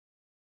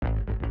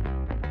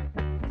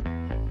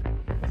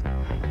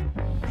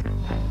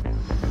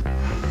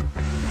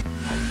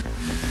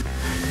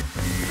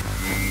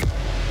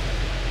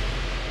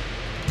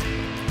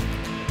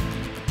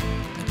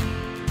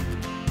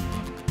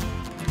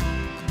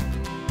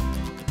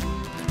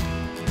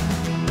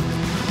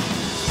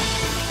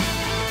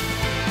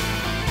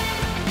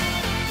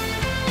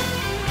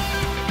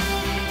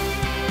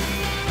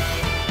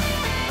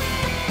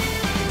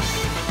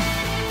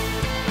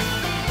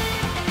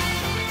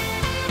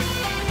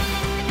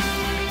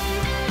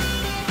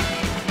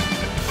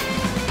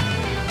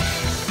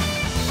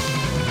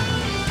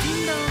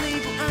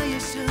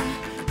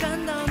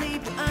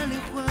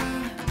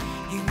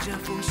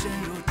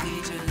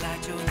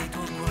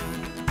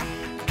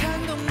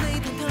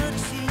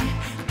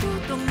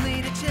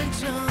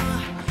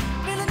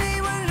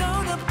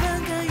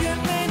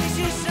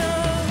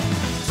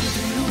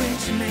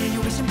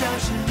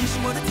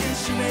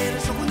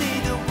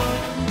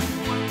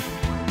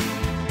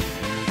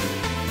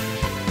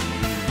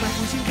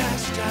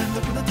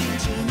都不能停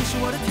止。你是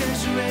我的天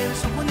使，为了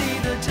守护你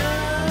的真。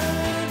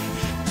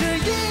这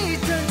一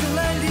阵风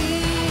来临，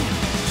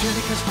权力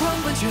开始狂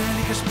奔，权力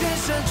开始变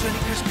身，权力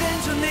开始变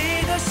成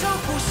你的守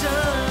护神，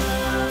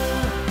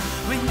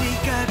为你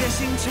改变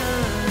星辰。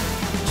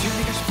权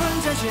力开始奋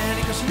战，权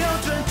力开始瞄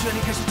准，权力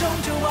开始终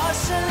究我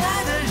深爱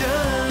的人，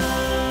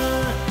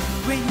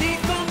为你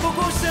奋不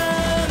顾身。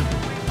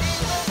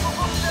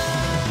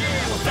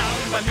我早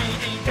已把谜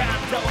底看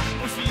透，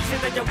不需现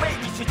在要为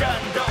你去战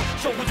斗，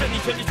守护着你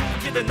权力出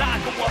击的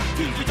那个我，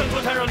替你挣脱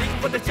缠绕灵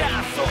魂的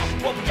枷锁。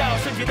我不要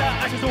圣洁的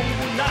爱，是种无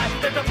奈，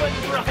带着温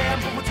度让黑暗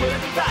不复存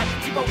在，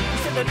激发无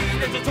限的力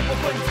量，就冲破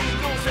困境，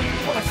用神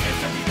我把邪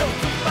神地都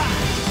击败。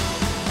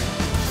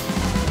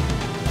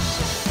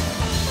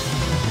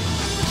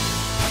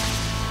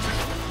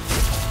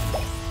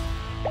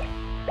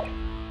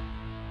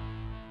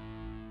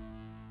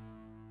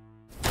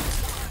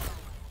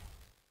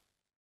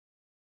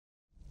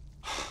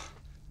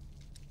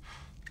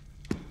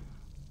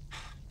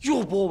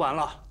又播完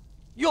了，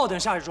又要等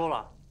下一周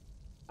了。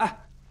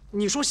哎，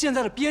你说现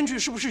在的编剧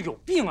是不是有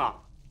病啊？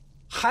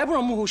还不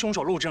让幕后凶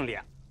手露正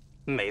脸，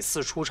每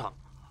次出场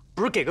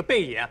不是给个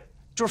背影，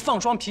就是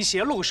放双皮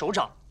鞋露个手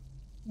掌，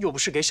又不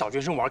是给小学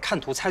生玩看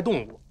图猜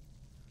动物。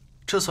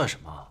这算什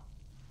么？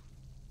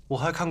我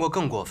还看过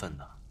更过分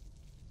的，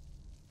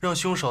让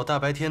凶手大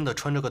白天的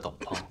穿着个斗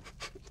篷。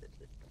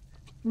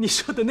你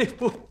说的那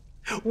部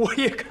我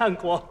也看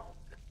过。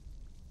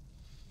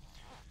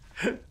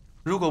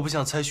如果不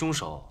想猜凶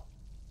手，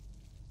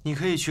你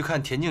可以去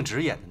看田净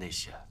植演的那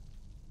些。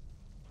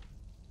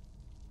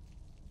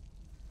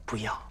不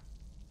要，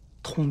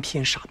通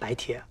篇傻白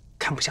甜，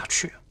看不下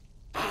去。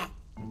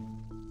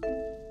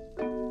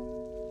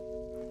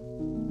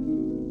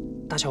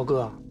大乔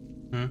哥，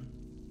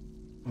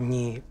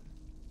你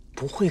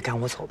不会赶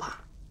我走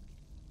吧？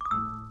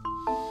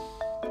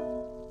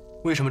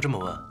为什么这么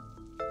问？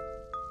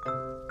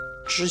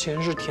之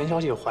前是田小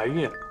姐怀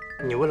孕，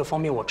你为了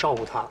方便我照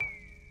顾她。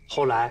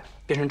后来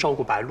变成照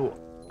顾白露，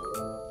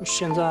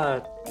现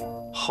在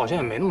好像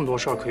也没那么多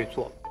事儿可以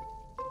做。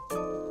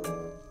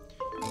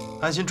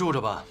安心住着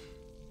吧，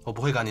我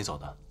不会赶你走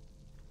的。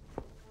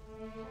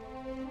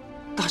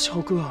大乔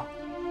哥，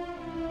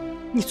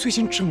你最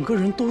近整个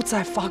人都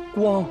在发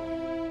光。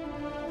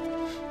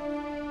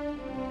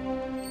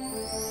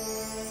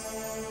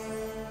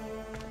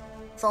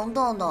冯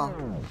洞洞，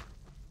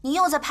你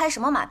又在拍什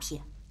么马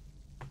屁？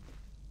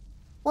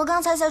我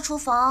刚才在厨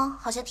房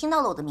好像听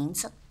到了我的名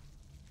字。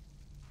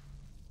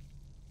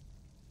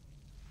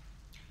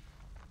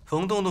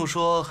冯洞洞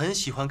说很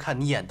喜欢看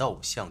你演的偶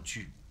像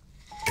剧。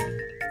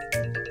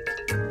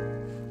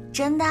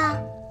真的？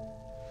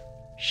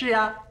是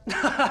呀。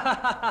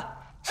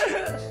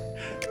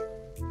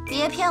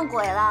别骗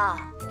鬼了，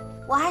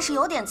我还是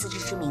有点自知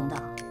之明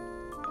的。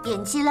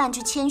演技烂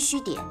就谦虚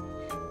点，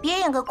别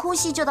演个哭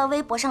戏就到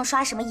微博上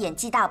刷什么演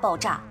技大爆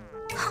炸，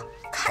哼，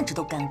看着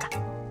都尴尬。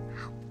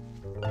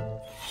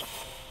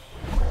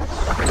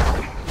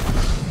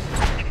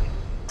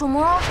主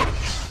模，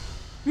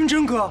云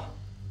真哥。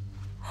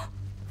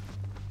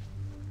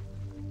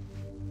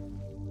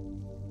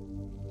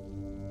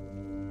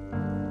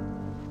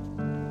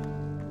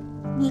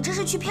你这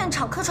是去片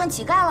场客串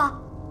乞丐了？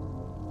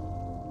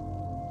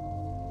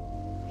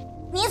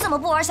你怎么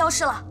不玩消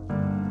失了？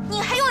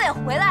你还有脸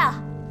回来啊？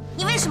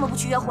你为什么不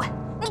去约会？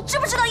你知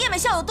不知道叶美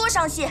笑有多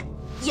伤心？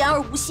言而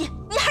无信，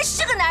你还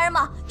是个男人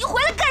吗？你回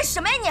来干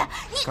什么呀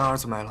你？干儿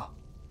子没了，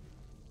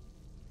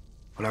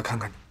我来看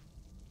看你。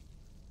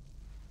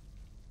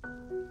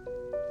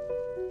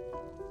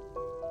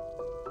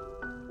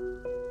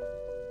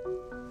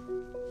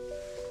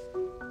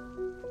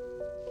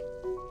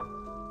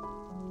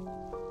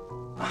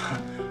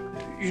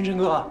云真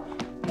哥，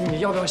你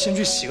要不要先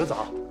去洗个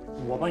澡？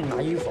我帮你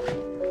拿衣服。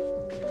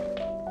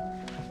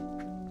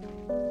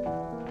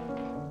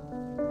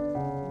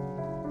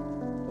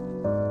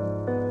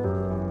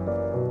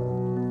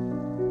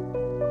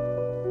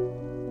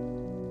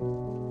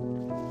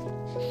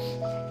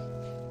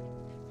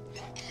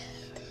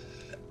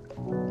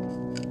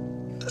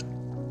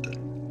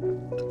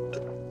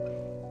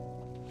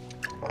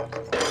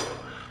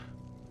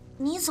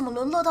你怎么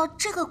沦落到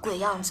这个鬼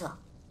样子？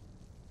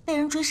被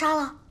人追杀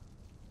了？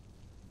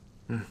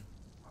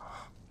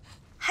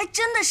还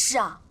真的是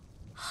啊！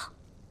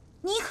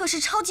你可是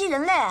超级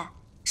人类，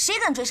谁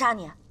敢追杀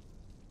你？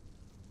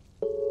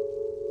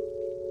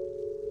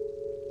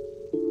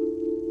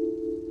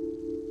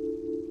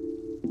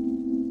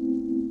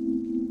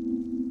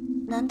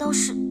难道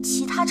是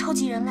其他超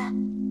级人类？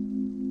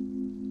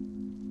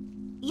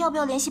要不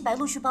要联系白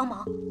鹿去帮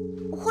忙，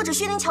或者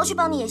薛灵乔去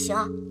帮你也行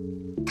啊？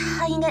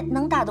他应该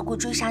能打得过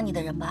追杀你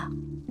的人吧？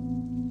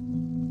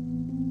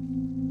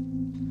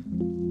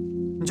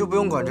你就不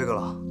用管这个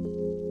了，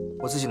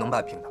我自己能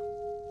摆平的。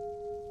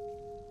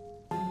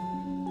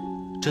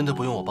真的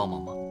不用我帮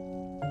忙吗？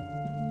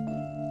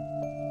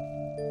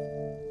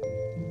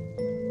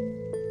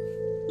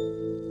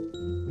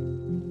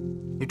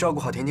你照顾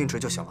好田净植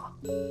就行了，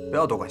不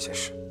要多管闲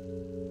事。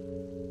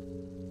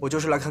我就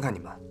是来看看你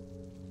们。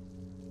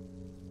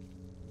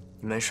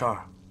你没事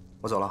儿，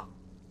我走了。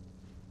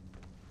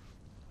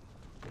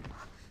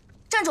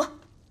站住！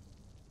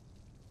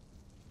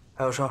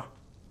还有事儿？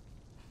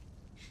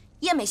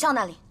叶美笑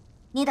那里，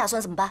你打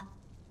算怎么办？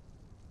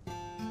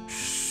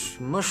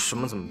什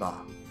么怎么办？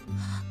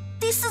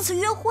第4次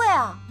约会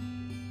啊！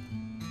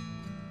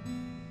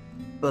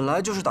本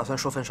来就是打算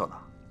说分手的，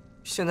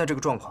现在这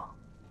个状况，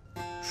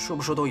说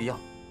不说都一样。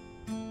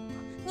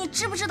你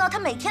知不知道他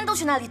每天都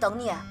去那里等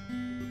你？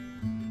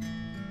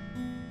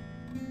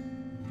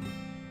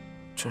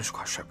真是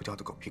块甩不掉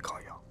的狗皮膏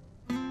药。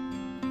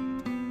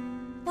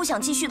不想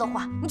继续的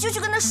话，你就去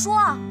跟他说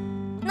啊，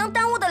能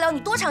耽误得了你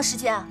多长时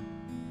间啊？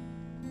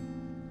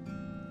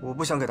我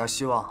不想给他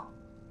希望，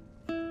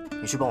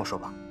你去帮我说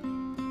吧。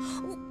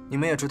你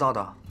们也知道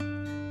的，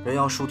人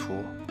要殊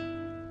途。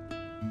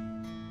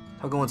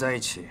他跟我在一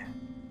起，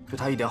对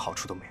他一点好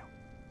处都没有。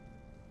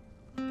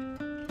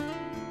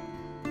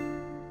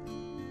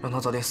让他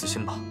早点死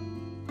心吧。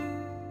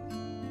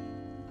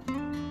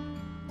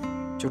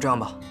就这样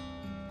吧，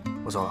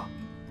我走了。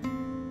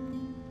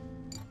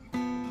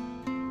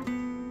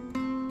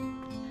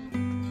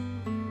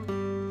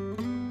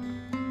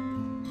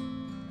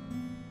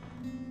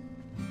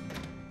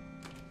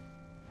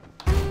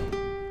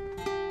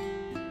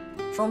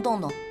冯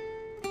洞洞，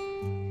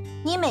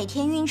你每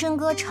天晕针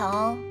歌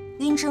长，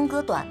晕针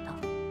歌短的，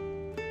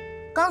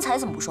刚才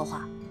怎么不说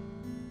话？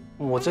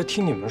我在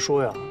听你们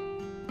说呀。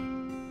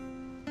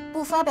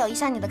不发表一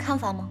下你的看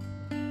法吗？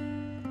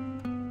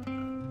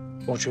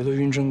我觉得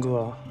晕针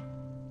哥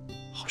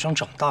好像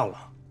长大了，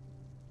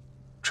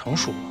成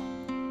熟了。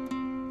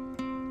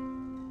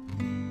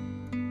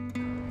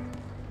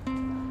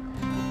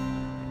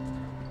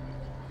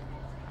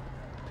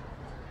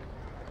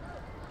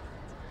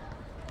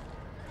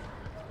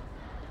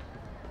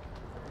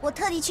我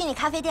特地去你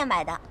咖啡店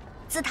买的，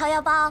自掏腰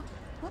包。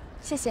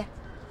谢谢。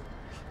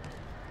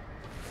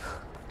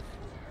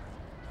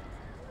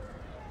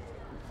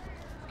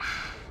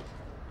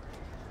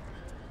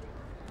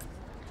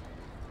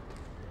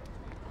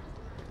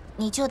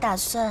你就打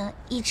算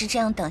一直这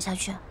样等下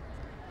去？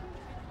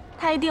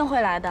他一定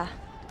会来的。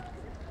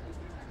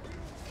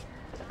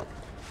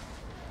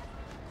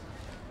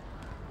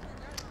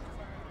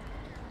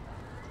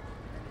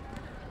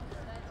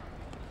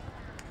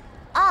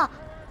啊！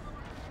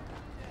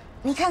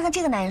你看看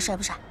这个男人帅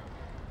不帅？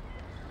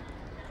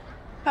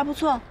还不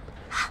错。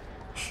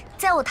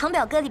在我堂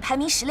表哥里排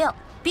名16，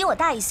比我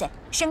大1岁，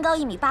身高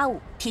1.85米，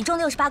体重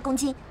68公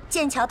斤，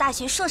剑桥大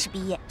学硕士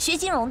毕业，学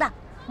金融的。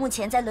目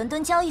前在伦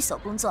敦交易所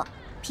工作，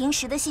平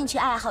时的兴趣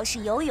爱好是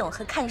游泳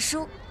和看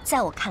书。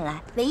在我看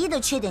来，唯一的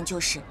缺点就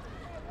是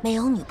没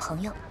有女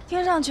朋友。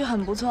听上去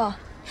很不错。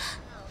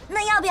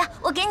那要不要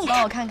我给你看？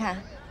帮我看看，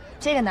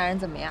这个男人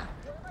怎么样？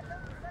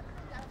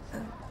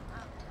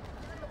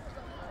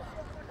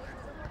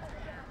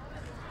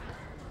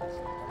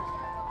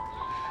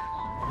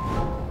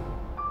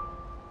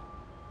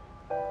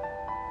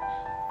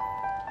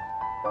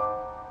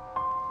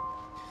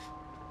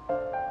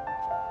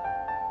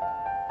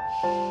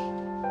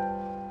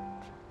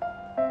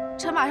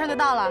车马上就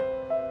到了。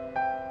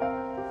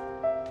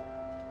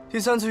第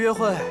3次约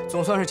会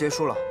总算是结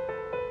束了。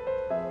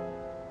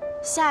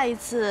下一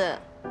次，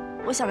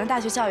我想在大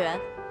学校园。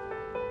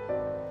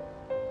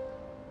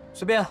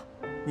随便，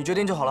你决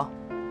定就好了。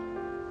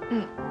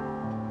嗯。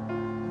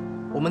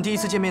我们第1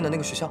次见面的那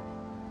个学校。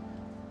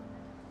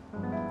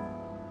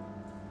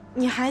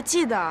你还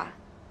记得？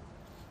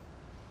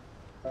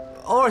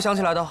偶尔想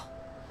起来的。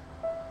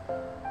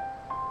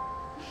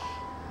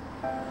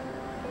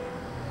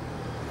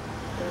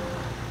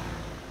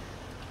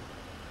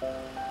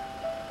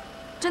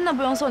真的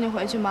不用送你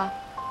回去吗？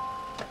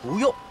不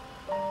用。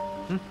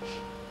嗯。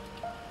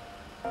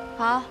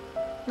好，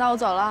那我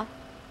走了。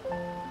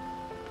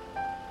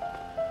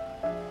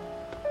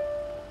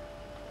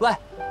喂，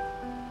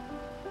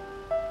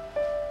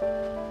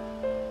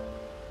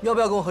要不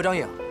要跟我合张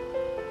影？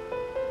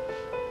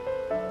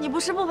你不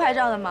是不拍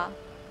照的吗？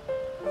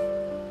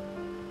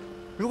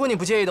如果你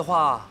不介意的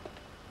话，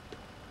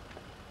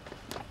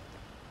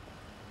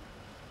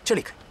这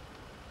里可以。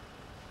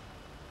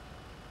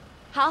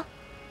好。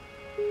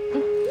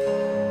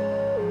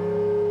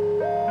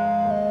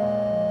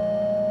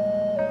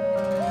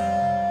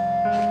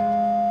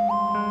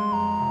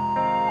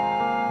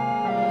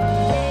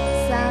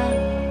3、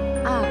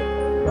2、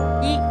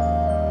1。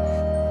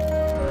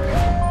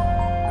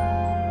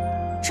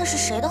这是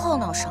谁的后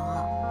脑勺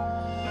啊？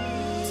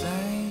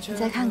你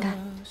再看看。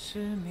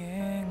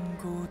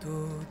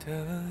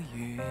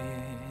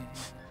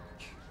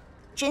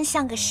真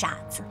像个傻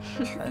子。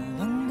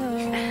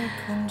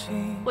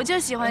我就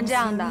喜欢这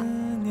样的，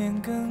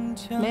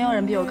没有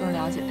人比我更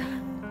了解他。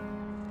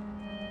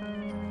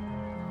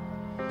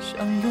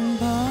想拥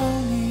抱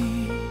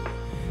你，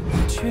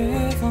你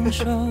却放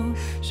手，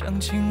想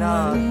亲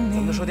那吻你。咱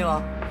们就说定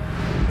了，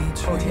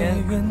后天。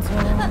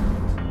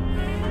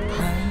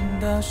难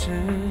道失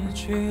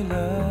去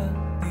了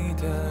你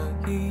的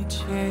一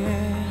切？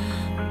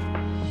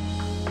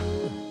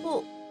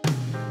不。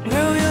留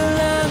有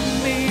了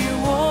你，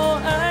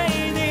我爱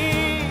你，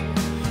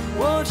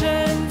我真。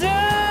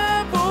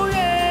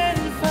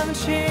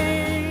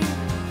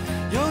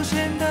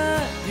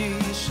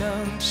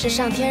是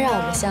上天让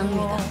我们相遇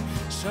的，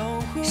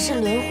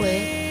是轮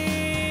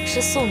回，是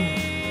宿命。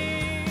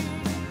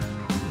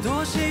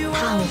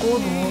他很孤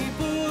独，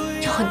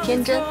又很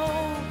天真，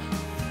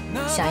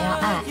想要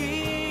爱，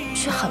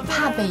却很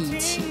怕被遗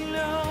弃，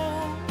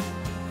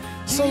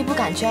所以不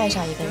敢去爱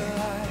上一个人。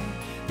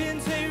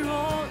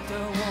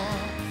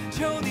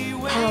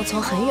他要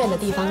从很远的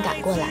地方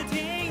赶过来，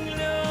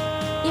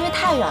因为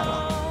太远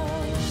了，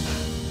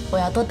我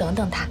要多等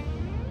等他。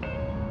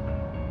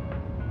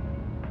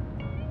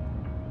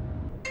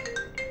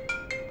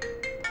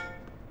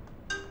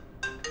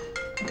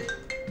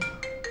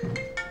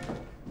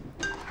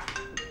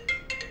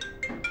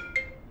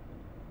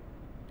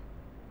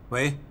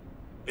喂，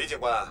李警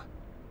官，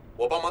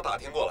我帮忙打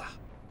听过了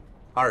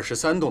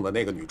，23栋的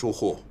那个女住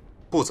户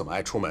不怎么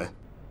爱出门，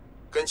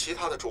跟其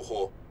他的住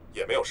户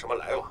也没有什么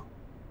来往。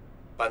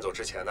搬走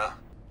之前呢，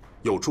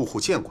有住户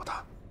见过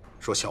她，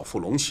说小腹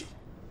隆起，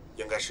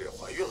应该是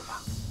怀孕了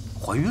吧？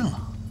怀孕了？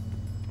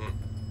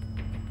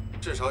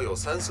至少有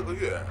3、4个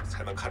月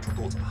才能看出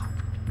肚子吧。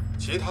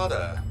其他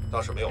的倒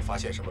是没有发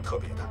现什么特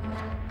别的。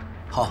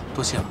好，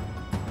多谢了，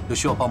有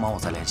需要帮忙我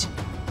再联系。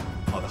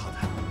好的，好的。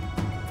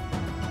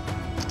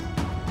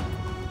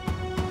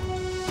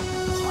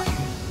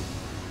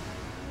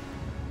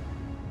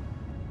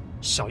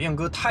小燕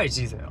哥太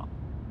鸡贼了，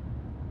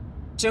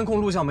监控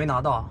录像没拿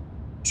到，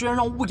居然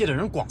让物业的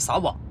人广撒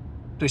网，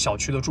对小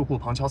区的住户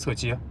旁敲侧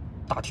击，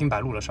打听白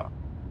露的事儿。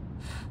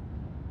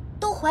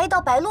都怀疑到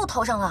白露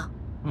头上了。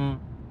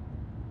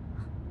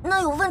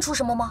那有问出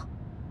什么吗？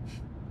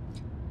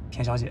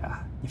田小姐，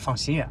你放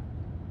心，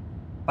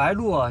白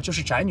露就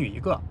是宅女一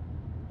个，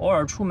偶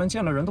尔出门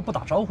见了人都不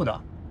打招呼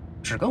的，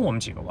只跟我们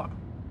几个玩。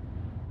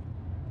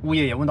物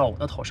业也问到我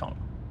的头上了，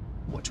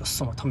我就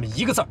送了他们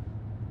一个字儿：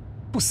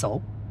不熟。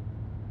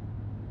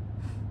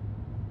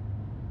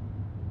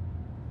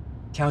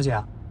田小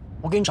姐，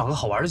我给你找个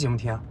好玩的节目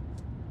听。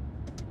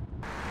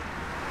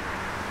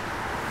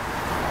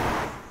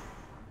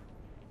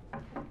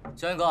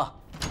小燕哥，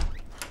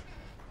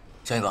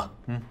小燕哥，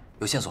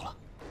有线索了。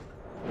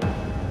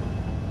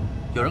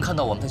有人看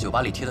到我们在酒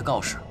吧里贴的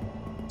告示，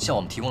向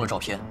我们提供了照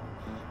片。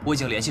我已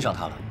经联系上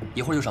他了，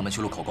一会儿就上门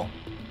去录口供。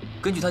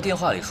根据他电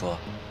话里说，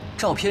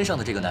照片上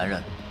的这个男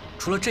人，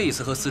除了这一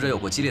次和死者有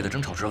过激烈的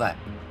争吵之外，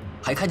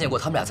还看见过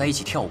他们俩在一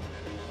起跳舞。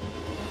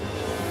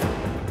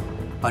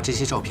把这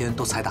些照片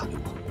都彩打给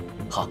我。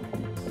好。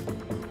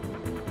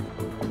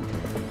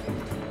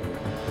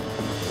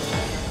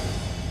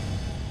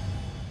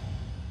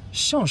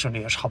相声里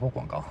也插播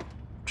广告，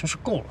真是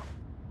够了。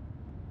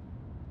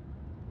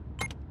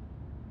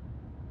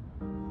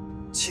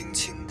轻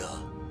轻的，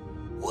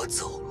我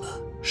走了。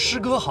诗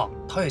歌好，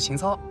陶冶情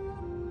操。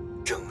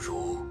正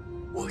如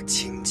我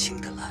轻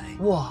轻的来，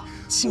哇，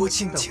轻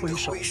轻的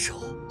挥手，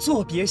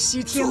作别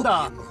西天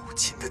的母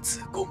亲的子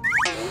宫，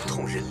无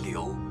痛人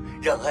流，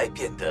让爱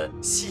变得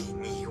细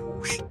腻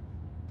无声。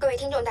各位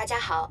听众，大家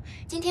好，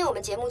今天我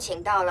们节目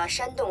请到了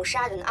山洞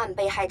杀人案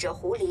被害者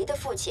胡黎的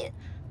父亲。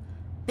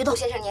别动，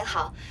先生您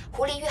好，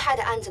胡黎遇害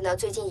的案子呢，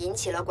最近引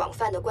起了广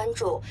泛的关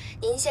注，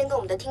您先跟我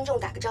们的听众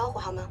打个招呼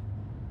好吗？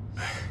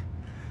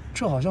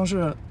这好像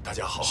是大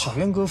家好，小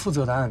燕哥负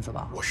责的案子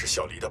吧？我是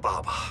小黎的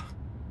爸爸，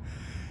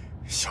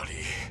小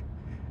黎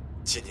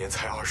今年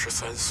才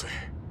23岁。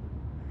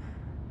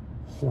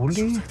胡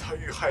黎，就在他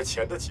遇害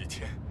前的几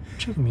天，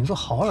这个名字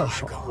好耳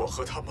熟。跟我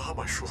和他妈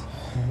妈说，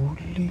胡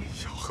黎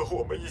要和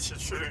我们一起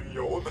去旅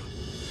游呢，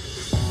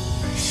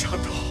没想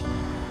到。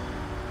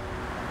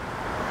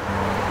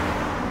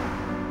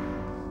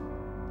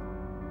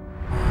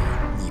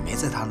你没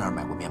在他那儿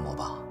买过面膜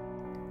吧，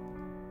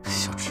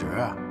小植？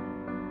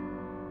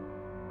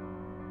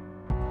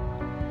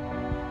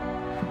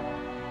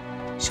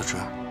小植，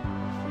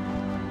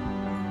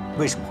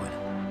为什么回来？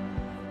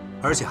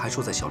而且还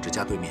住在小植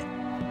家对面。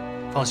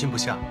放心不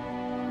下，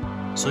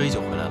所以就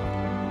回来了。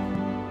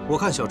我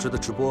看小植的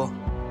直播，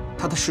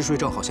他的嗜睡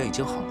症好像已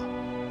经好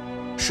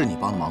了，是你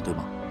帮的忙对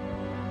吗？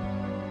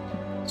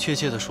确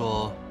切的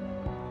说，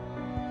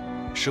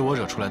是我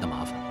惹出来的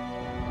麻烦。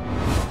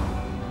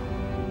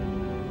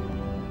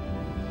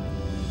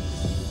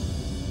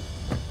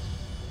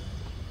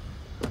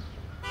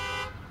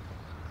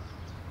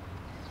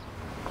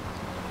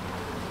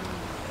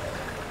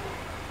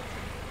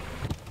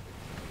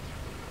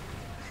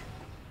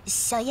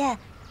小燕，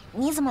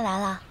你怎么来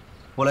了？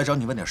我来找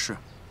你问点事。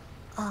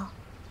哦，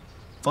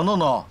冯东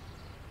东，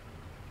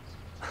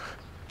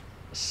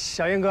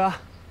小燕哥，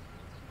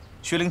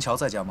薛灵乔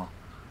在家吗？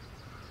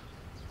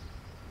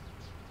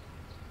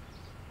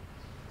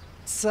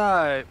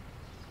在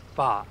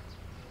吧。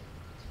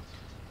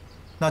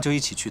那就一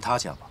起去他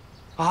家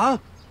吧。啊？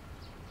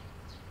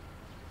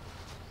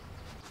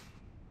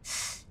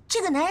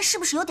这个男人是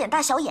不是有点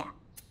大小眼？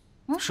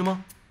是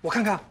吗？我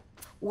看看。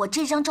我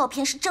这张照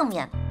片是正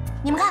面的，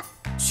你们看，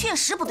确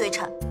实不对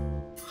称。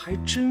还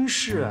真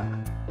是，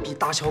比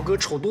大乔哥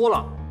丑多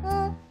了。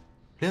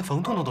连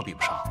冯东东都比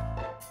不上。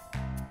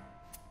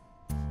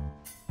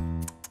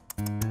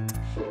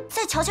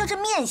再瞧瞧这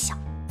面相，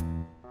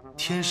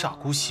天煞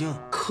孤星，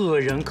可克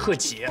人克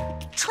己，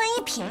穿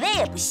衣品味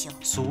也不行，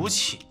俗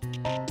气，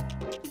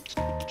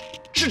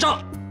智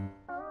障。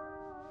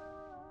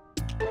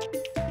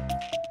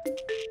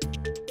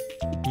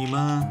你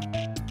们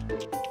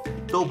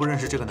都不认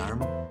识这个男人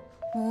吗？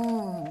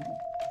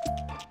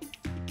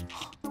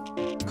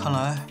看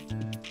来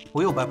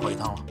我又白跑一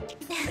趟了。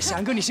小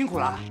杨哥，你辛苦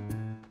了。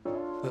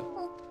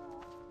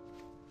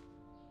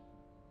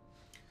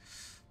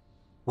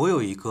我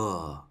有一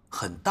个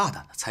很大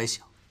胆的猜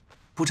想，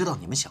不知道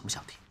你们想不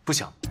想听？不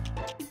想。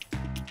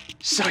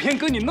小燕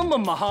哥，你那么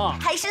忙，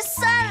还是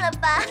算了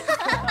吧。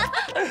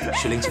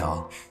薛灵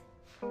乔，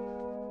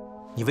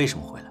你为什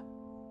么回来？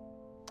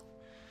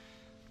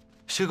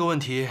这个问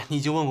题你已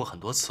经问过很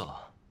多次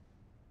了。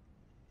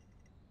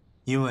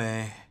因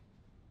为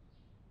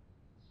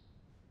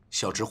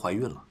小植怀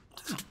孕了。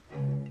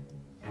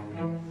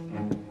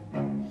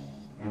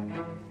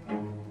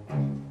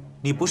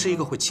你不是一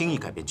个会轻易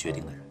改变决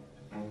定的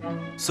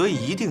人，所以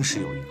一定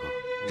是有一个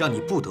让你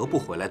不得不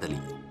回来的理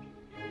由。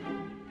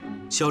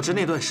小植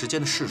那段时间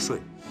的嗜睡、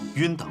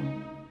晕倒，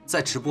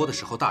在直播的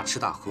时候大吃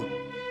大喝，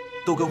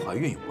都跟怀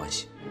孕有关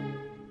系。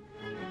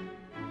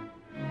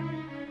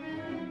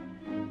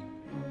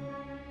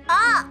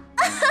啊！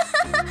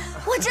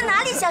我这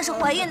哪里像是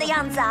怀孕的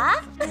样子啊？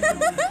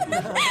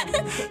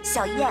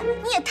小燕，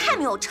你也太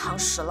没有常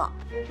识了。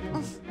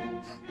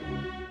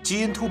基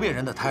因突变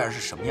人的胎儿是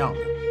什么样的，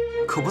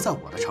可不在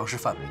我的常识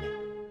范围内。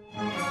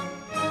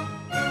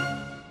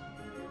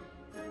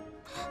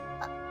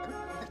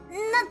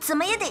那怎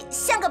么也得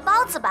像个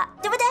包子吧，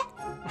对不对？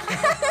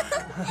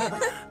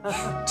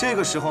这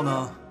个时候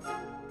呢，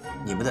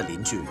你们的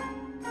邻居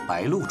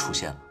白鹿出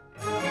现了。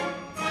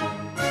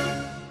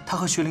他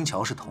和薛灵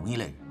乔是同一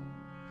类人。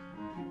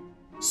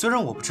虽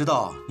然我不知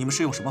道你们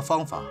是用什么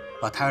方法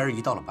把胎儿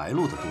移到了白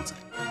鹿的肚子里，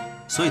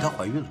所以她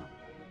怀孕了。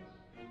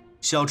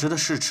小植的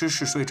嗜吃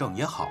嗜睡症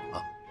也好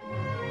了。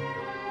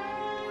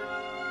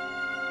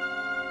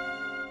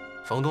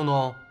冯东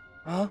东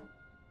啊，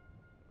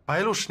白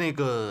鹿是那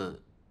个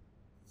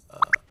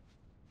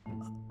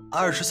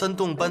23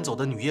栋搬走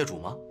的女业主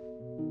吗？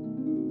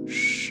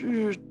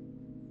是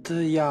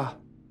的呀。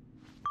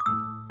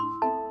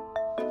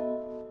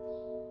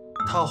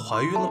她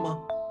怀孕了吗？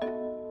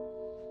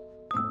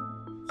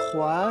怀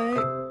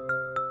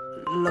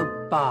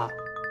了吧？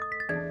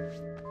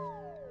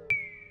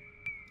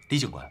李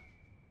警官，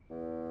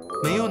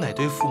没有哪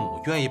对父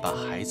母愿意把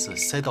孩子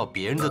塞到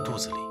别人的肚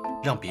子里，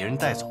让别人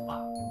带走吧？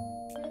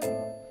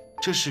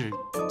这是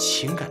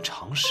情感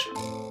常识。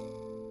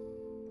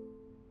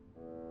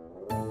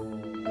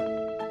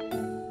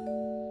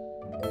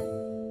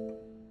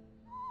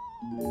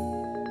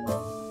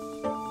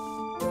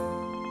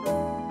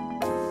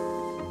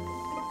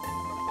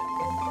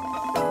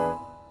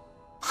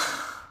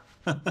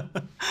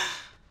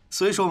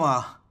所以说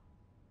嘛，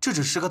这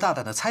只是个大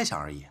胆的猜想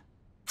而已。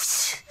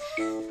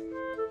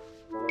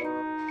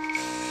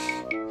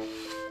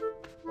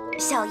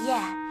小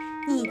燕，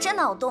你这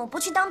脑洞不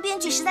去当编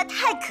剧实在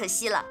太可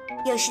惜了。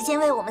有时间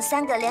为我们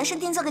3个量身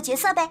定做个角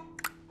色呗。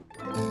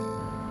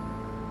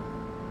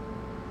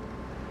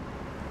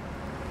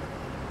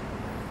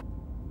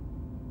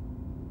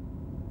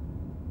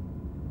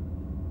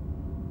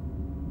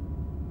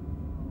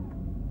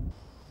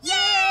耶！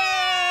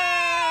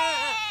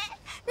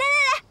来，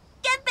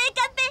干杯，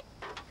干杯！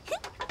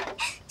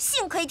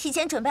幸亏提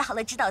前准备好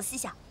了指导思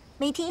想，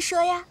没听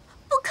说呀？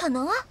不可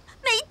能啊，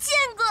没见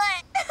过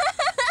哎。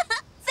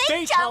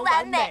非常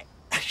完美，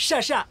是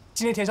啊是啊，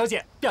今天田小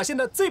姐表现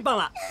的最棒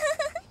了。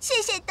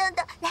谢谢东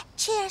东，来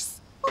 ，Cheers。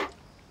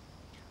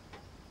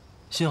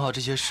幸好这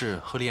些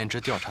事和李彦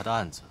之调查的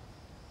案子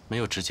没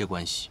有直接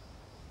关系，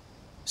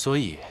所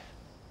以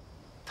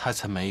他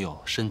才没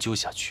有深究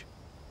下去。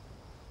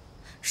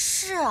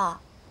是啊，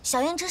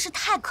小燕真是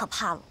太可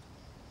怕了。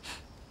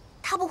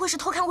她不会是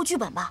偷看过剧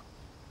本吧？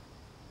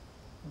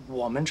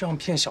我们这样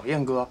骗小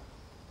燕哥，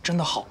真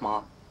的好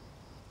吗？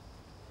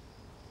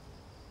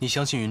你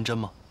相信云珍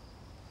吗？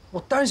我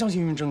当然相信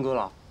云珍哥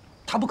了，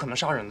他不可能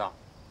杀人的。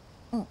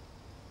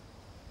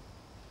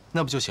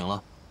那不就行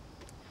了？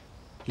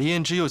李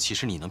彦之又岂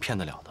是你能骗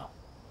得了的？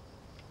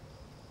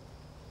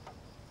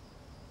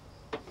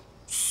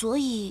所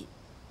以，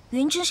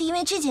云珍是因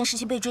为这件事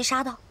情被追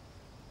杀的。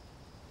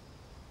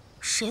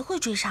谁会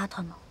追杀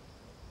他呢？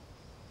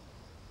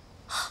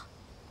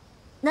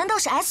难道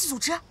是 S 组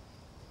织？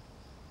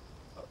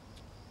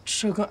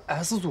这跟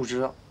S 组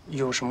织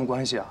有什么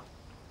关系啊？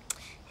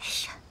哎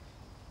呀，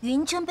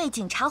云珍被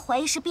警察怀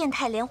疑是变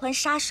态连环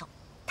杀手，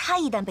她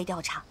一旦被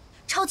调查，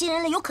超级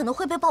人类有可能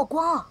会被曝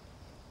光啊！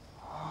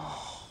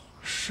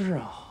是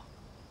啊，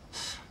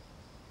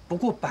不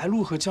过白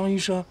鹿和江医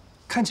生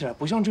看起来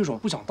不像这种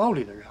不讲道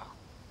理的人啊。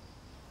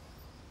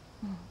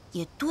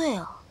也对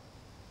啊。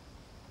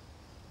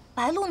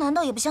白鹿难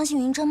道也不相信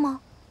云珍吗？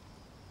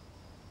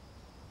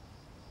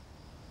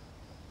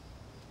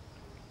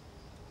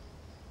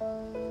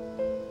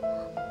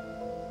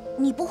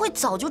你不会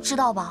早就知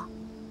道吧？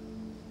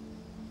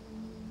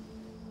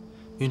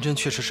云珍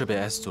确实是被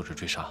S 组织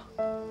追杀。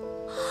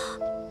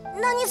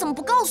那你怎么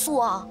不告诉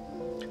我？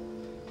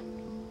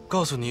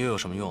告诉你又有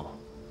什么用？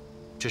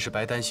只是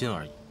白担心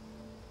而已。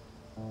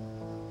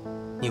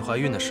你怀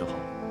孕的时候，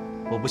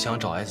我不想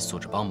找 S 组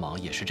织帮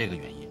忙，也是这个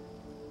原因。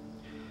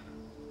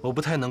我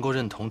不太能够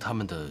认同他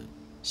们的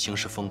行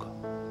事风格。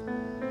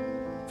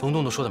冯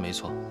洞洞说的没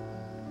错，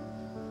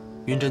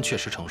云臻确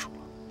实成熟了。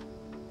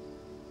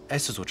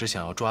S 组织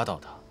想要抓到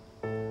他，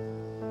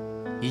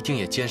一定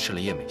也监视了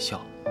叶美笑。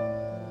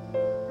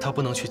他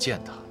不能去见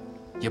他，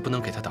也不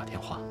能给他打电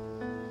话。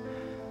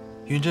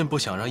云臻不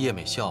想让叶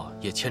美笑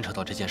也牵扯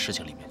到这件事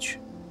情里面去。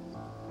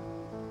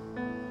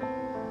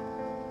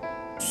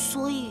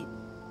所以，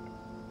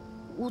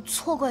我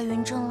错怪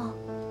云臻了。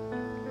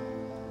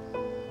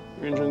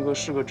云臻哥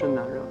是个真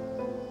男人，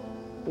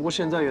不过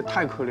现在也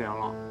太可怜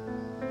了。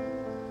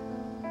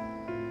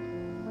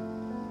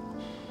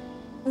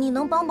你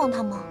能帮帮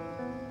他吗？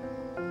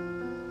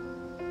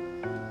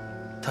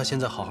他现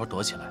在好好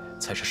躲起来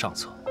才是上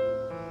策。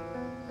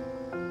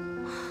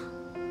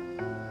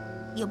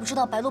也不知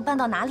道白鹿搬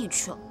到哪里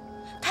去了。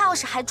他要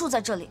是还住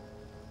在这里，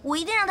我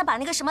一定让他把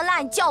那个什么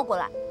烂叫过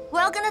来，我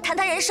要跟他谈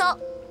谈人生。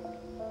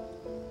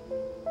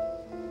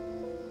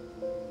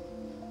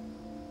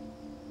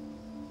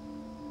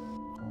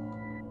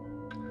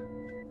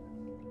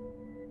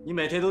你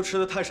每天都吃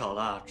的太少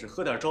了，只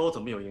喝点粥怎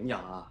么有营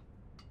养啊？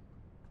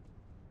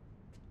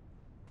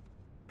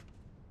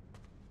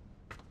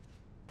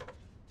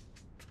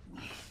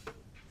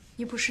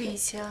你不是以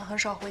前很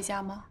少回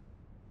家吗？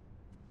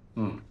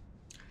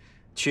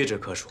屈指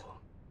可数。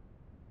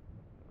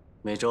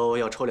每周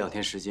要抽2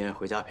天时间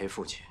回家陪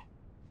父亲。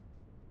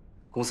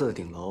公司的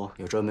顶楼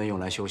有专门用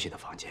来休息的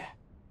房间，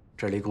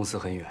这离公司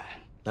很远，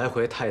来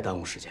回太耽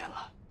误时间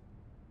了。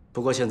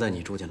不过现在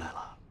你住进来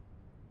了，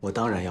我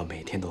当然要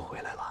每天都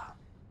回来了。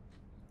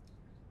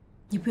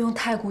你不用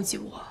太顾及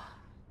我，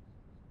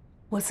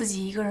我自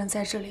己一个人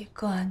在这里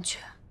更安全。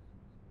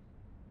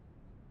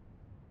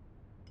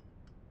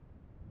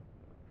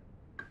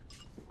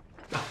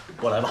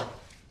我来吧。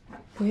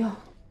不用，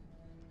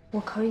我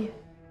可以。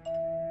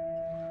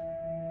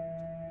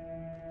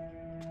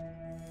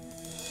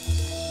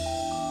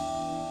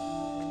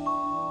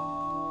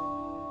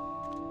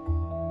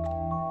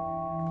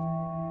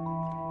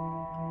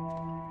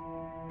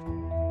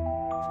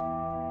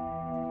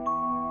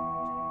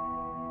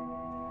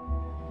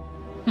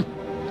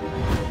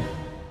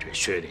这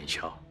薛灵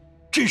乔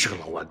真是个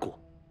老顽固，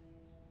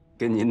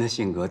跟您的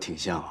性格挺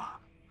像啊。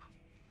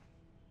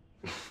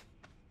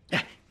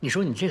哎，你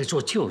说你这个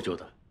做舅舅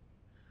的，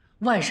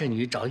外甥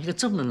女找一个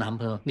这么的男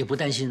朋友，你不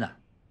担心啊？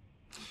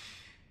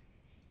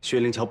薛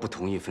灵乔不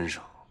同意分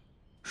手，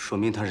说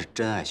明她是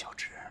真爱小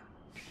植。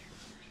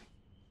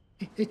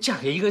嫁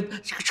给一个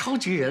这个超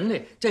级人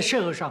类，在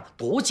社会上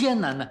多艰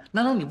难呢？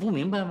难道你不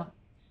明白吗？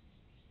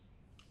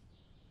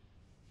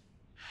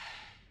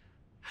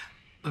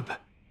不，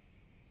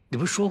你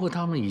不是说过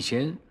他们以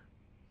前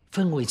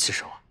分过一次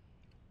手啊？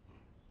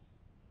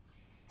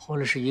后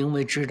来是因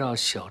为知道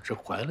小植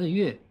怀了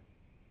孕，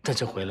他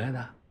才回来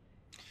的。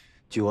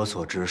据我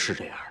所知是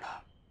这样的。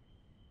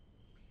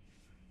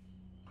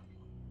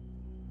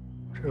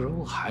这如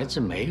果孩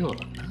子没有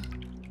了呢？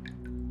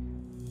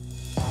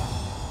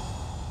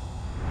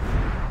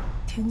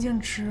田静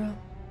植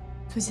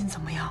最近怎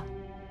么样？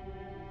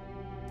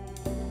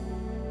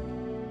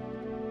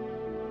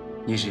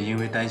你是因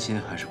为担心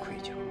还是愧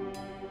疚？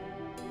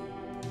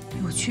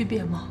有区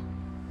别吗？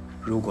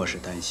如果是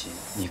担心，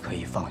你可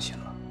以放心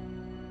了。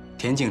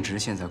田静植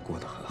现在过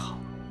得很好。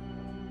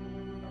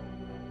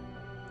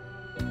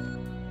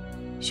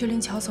薛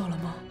灵乔走了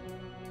吗？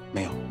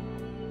没有。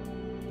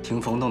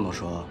听冯洞洞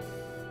说，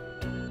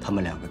他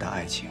们2个的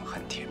爱情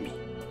很甜蜜。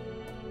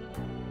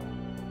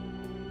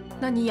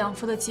那你养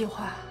父的计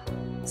划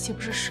岂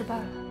不是失败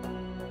了？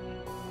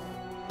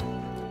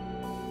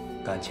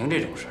感情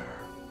这种事儿，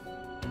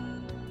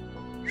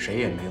谁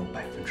也没有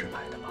100%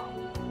的把握。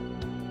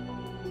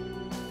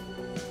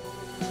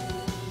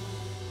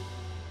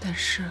但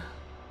是，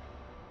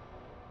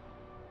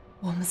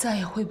我们再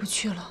也回不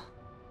去了。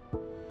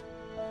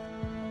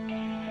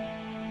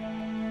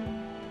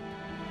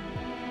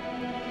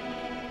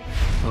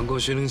难怪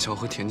薛灵乔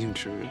和田静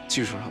植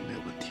技术上没有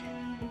问题，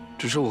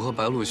只是我和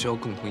白鹿需要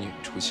共同演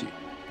一出戏。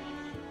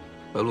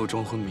白鹿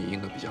装昏迷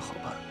应该比较好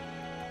办。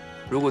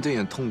如果对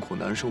演痛苦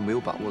难受没有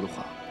把握的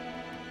话，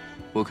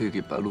我可以给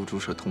白鹿注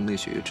射同类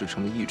血液制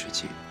成的抑制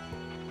剂，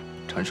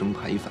产生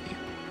排异反应，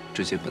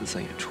直接本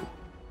散演出。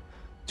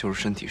就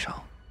是身体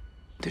上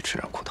得吃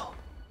点苦头。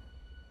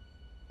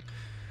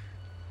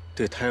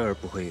对胎儿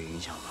不会有影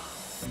响吧？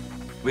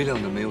微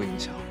量的没有影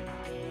响，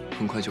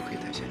很快就可以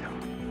代谢掉。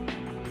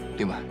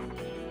另外，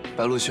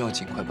白鹿需要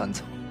尽快搬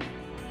走。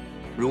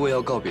如果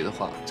要告别的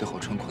话，最好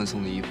穿宽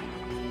松的衣服，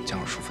加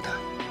上束缚带。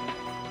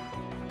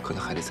可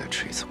能还得再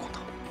吃一次苦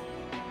头。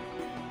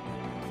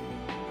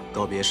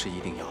告别是一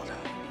定要的，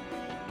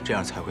这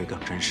样才会更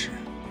真实。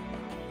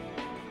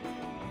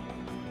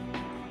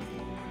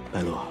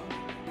白鹿，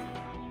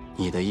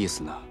你的意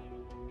思呢？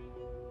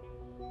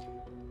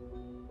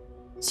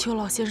邱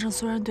老先生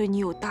虽然对你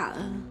有大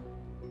恩，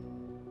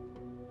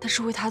但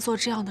是为他做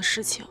这样的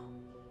事情，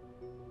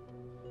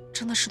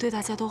真的是对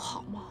大家都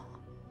好吗？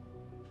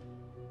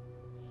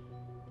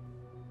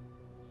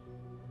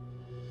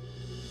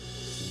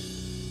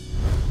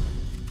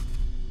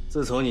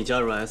自从你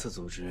加入 S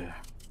组织，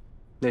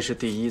那是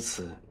第一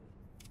次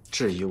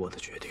质疑我的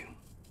决定。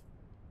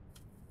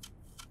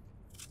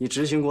你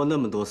执行过那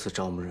么多次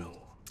招募任务，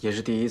也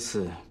是第一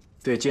次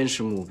对监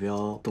视目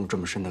标动这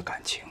么深的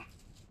感情。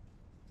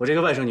我这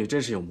个外甥女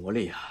真是有魔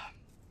力啊，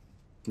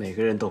每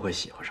个人都会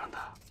喜欢上她。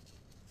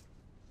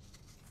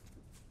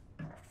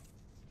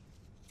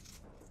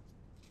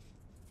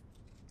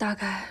大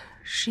概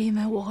是因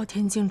为我和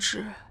田净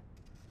植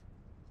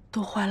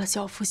都怀了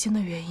小福星的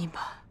原因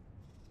吧。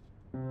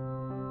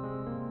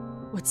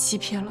我欺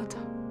骗了他，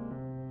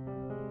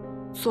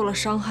做了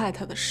伤害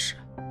他的事，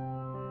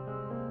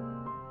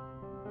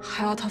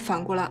还要他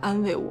反过来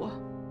安慰我。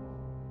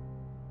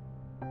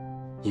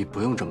你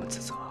不用这么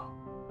自责。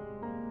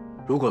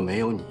如果没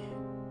有你，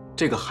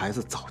这个孩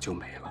子早就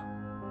没了，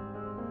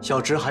小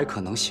植还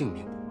可能性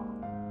命不保。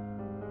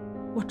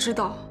我知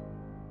道，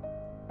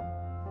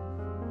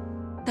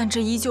但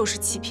这依旧是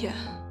欺骗。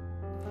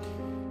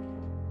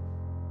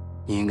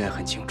你应该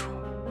很清楚，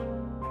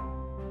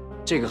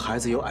这个孩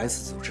子由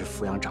S 组织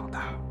抚养长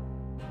大，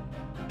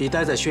比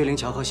待在薛灵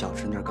乔和小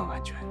植那儿更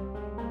安全，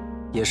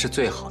也是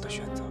最好的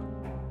选择。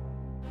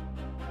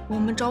我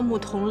们招募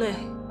同类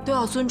都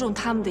要尊重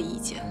他们的意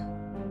见，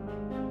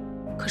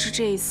可是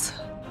这一次，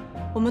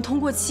我们通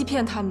过欺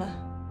骗他们，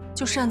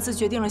就擅自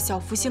决定了小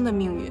福星的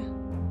命运。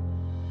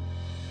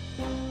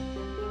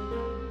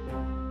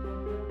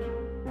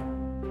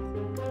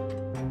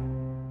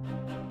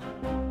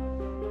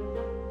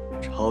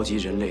超级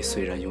人类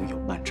虽然拥有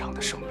漫长的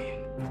生命，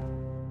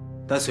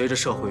但随着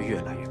社会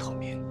越来越透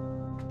明，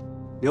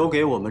留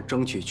给我们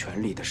争取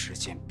权利的时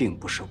间并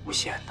不是无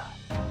限的。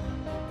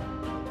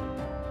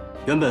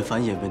原本繁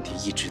衍问题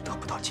一直得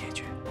不到解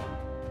决，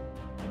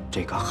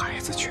这个孩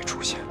子却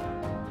出现了，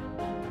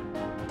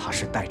他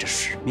是带着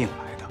使命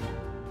来的。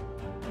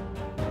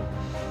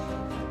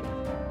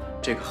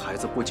这个孩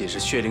子不仅是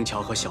薛灵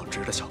乔和小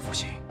植的小福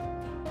星，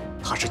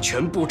他是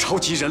全部超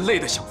级人类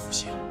的小福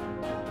星。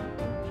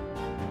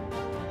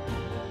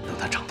等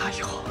他长大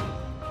以后，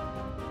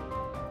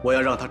我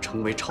要让他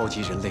成为超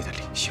级人类的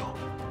领袖，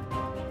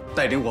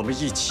带领我们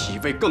一起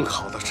为更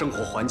好的生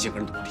活环境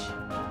而努力。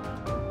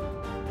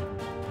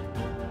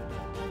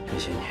这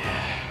些年，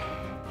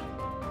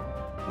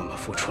我们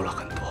付出了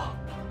很多，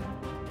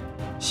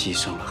牺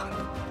牲了很多，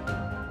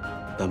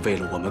但为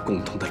了我们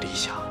共同的理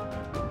想，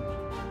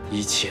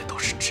一切都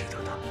是值得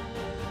的。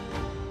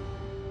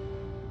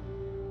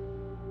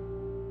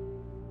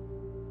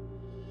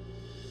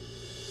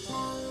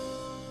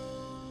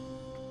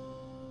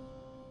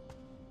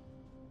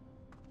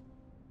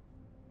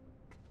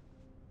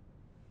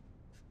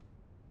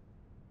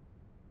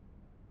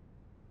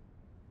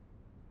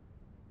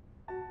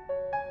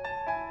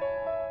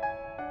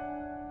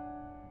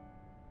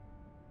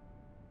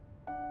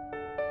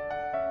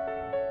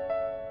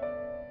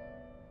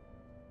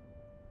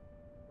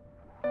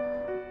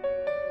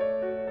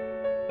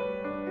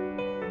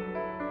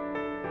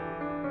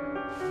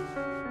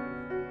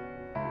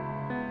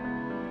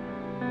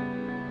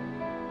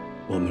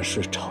我们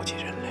是超级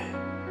人类，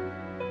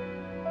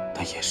但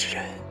也是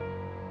人，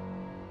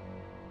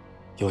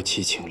有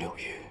七情六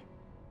欲，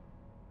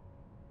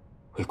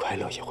会快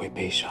乐也会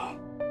悲伤，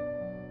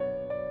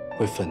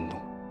会愤怒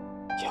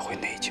也会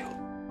内疚，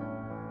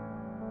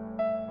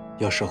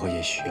有时候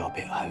也需要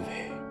被安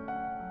慰，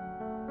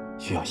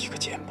需要一个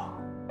肩膀。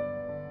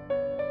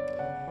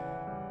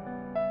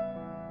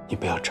你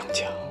不要逞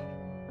强，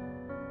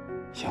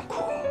想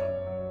哭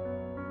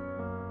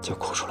就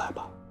哭出来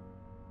吧。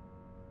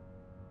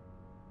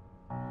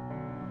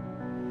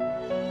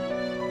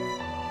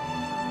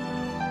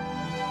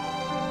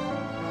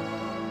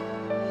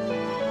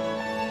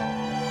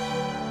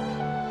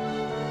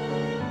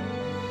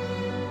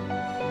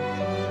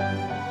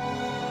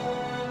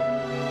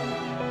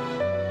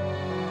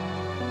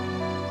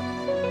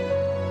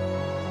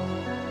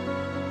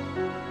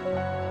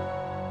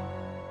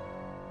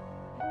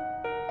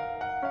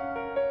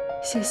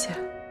谢谢，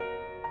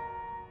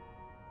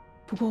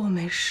不过我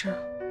没事。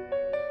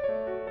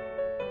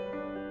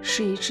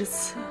事已至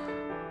此，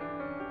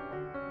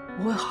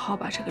我会好好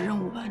把这个任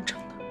务完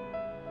成的。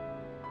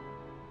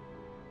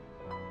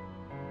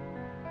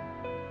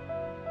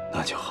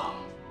那就好。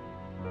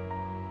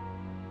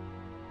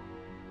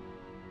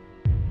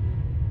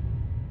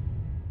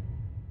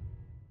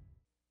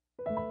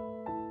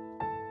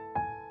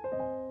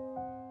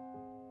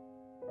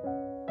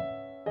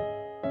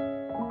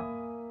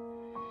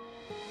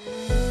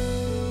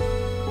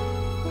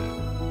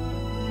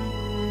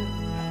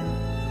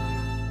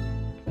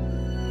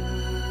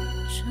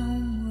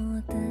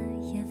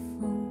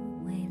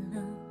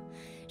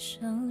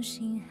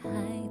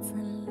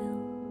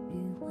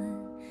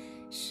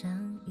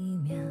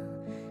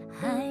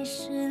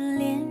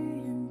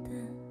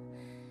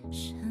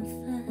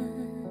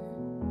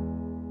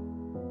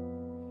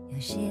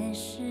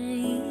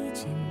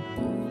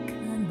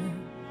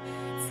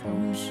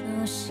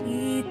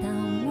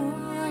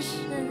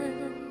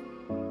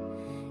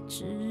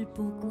只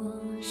不过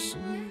是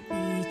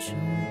一种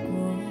过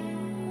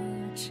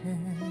程。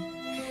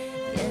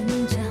眼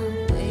角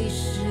会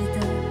湿的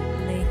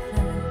泪痕，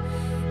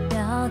表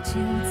情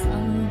藏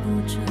不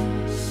住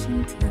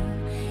心疼，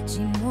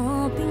寂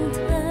寞冰吞，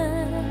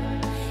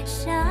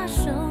下手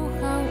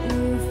毫无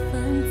分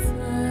寸。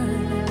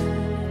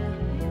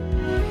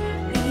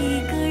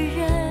一个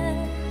人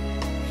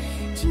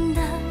静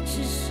的只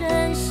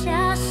剩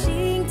下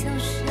心跳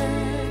声，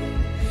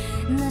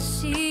那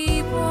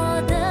稀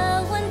薄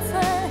的温存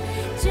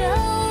就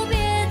别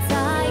再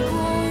过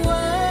问。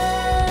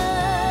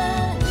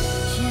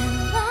原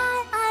来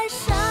爱上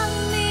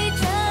你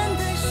真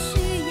的需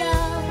要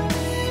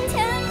天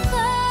分，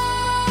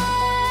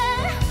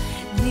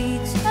你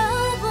就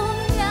不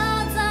要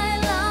再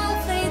浪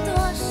费多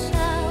少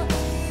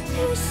余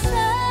生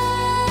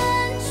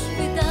去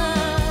等。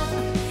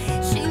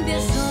请别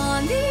说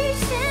你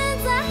现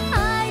在还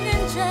认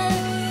真，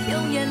用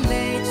眼泪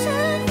蒸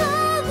发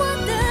过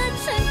的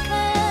诚恳，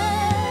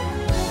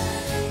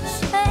谁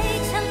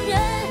强忍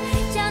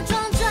假装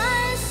转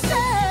身？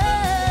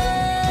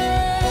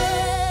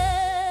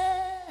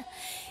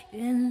原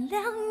谅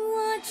我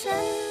真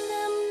的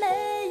没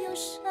有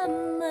什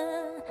么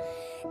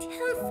天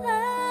分。